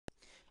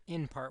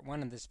In part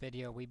 1 of this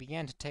video, we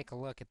began to take a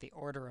look at the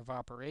order of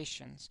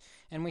operations,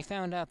 and we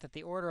found out that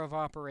the order of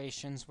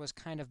operations was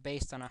kind of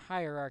based on a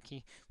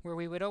hierarchy where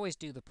we would always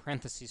do the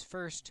parentheses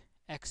first,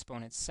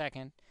 exponents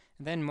second,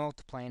 then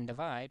multiply and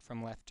divide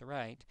from left to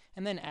right,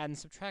 and then add and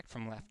subtract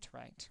from left to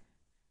right.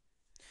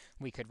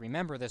 We could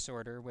remember this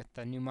order with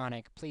the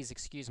mnemonic, "Please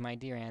excuse my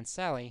dear Aunt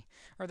Sally,"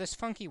 or this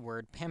funky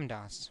word,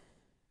 PEMDAS.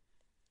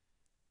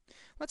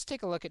 Let's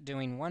take a look at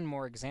doing one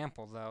more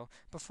example, though,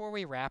 before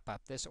we wrap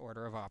up this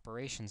order of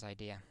operations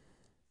idea.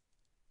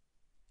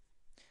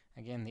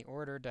 Again, the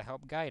order to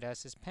help guide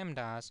us is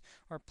PEMDAS,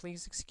 or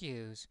 "Please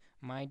excuse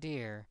my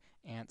dear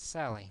Aunt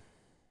Sally."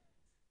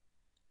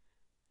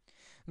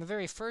 The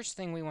very first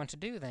thing we want to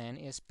do, then,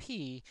 is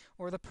P,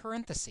 or the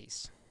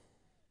parentheses.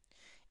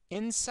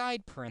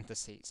 Inside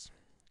parentheses.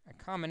 A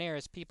common error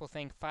is people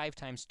think 5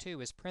 times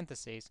 2 is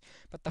parentheses,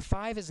 but the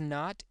 5 is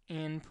not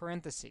in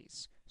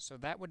parentheses, so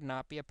that would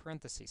not be a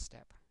parentheses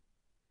step.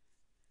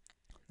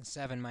 The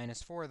 7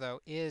 minus 4,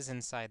 though, is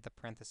inside the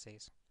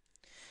parentheses.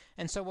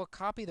 And so we'll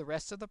copy the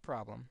rest of the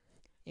problem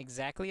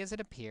exactly as it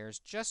appears,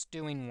 just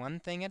doing one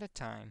thing at a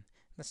time,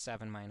 the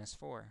 7 minus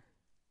 4.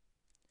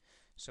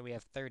 So we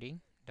have 30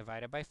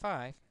 divided by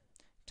 5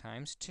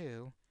 times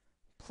 2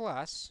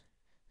 plus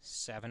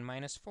 7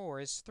 minus 4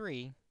 is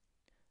 3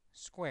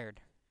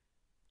 squared.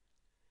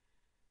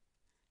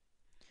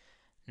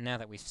 Now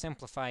that we've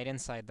simplified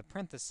inside the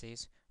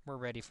parentheses, we're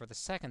ready for the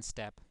second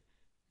step,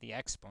 the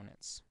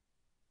exponents.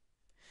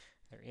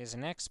 There is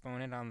an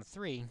exponent on the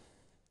 3.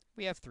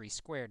 We have 3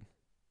 squared.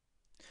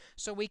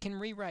 So we can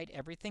rewrite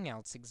everything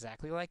else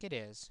exactly like it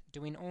is,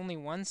 doing only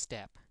one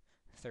step,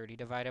 30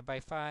 divided by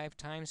 5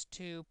 times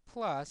 2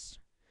 plus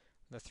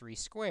the 3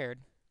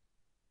 squared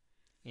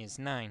is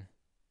 9.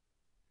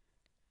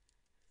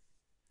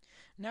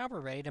 Now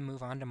we're ready to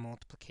move on to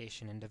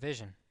multiplication and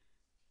division.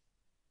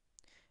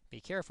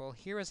 Be careful,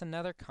 here is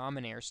another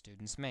common error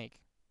students make.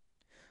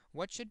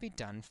 What should be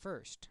done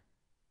first?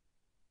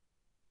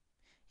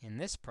 In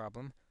this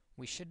problem,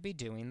 we should be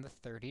doing the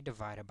 30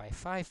 divided by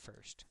 5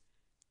 first.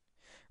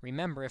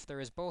 Remember, if there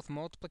is both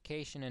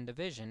multiplication and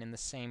division in the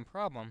same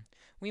problem,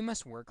 we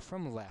must work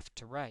from left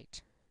to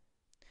right.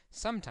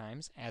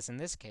 Sometimes, as in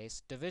this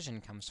case,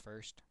 division comes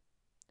first.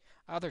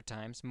 Other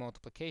times,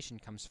 multiplication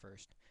comes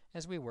first,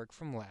 as we work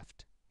from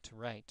left to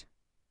right.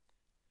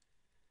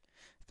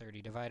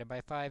 30 divided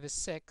by 5 is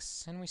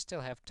 6, and we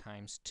still have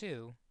times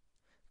 2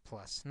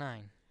 plus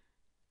 9.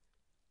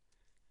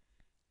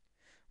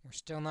 We're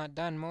still not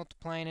done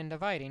multiplying and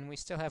dividing. We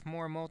still have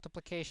more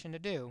multiplication to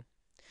do.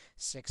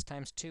 6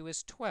 times 2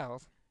 is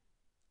 12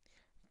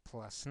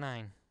 plus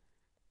 9.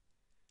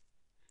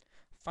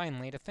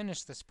 Finally, to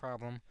finish this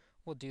problem,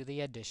 we'll do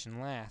the addition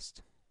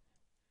last.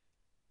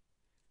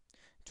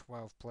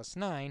 12 plus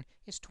 9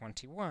 is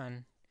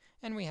 21,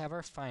 and we have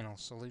our final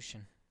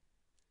solution.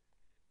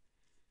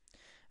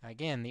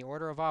 Again, the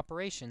order of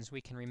operations we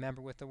can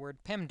remember with the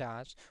word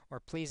PEMDAS, or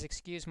 "Please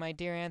excuse my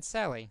dear Aunt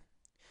Sally,"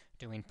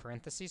 doing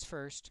parentheses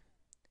first,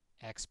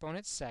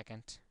 exponents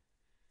second,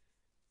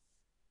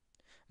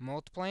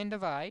 multiply and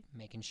divide,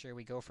 making sure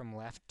we go from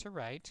left to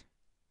right,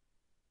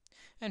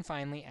 and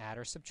finally add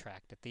or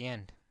subtract at the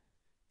end.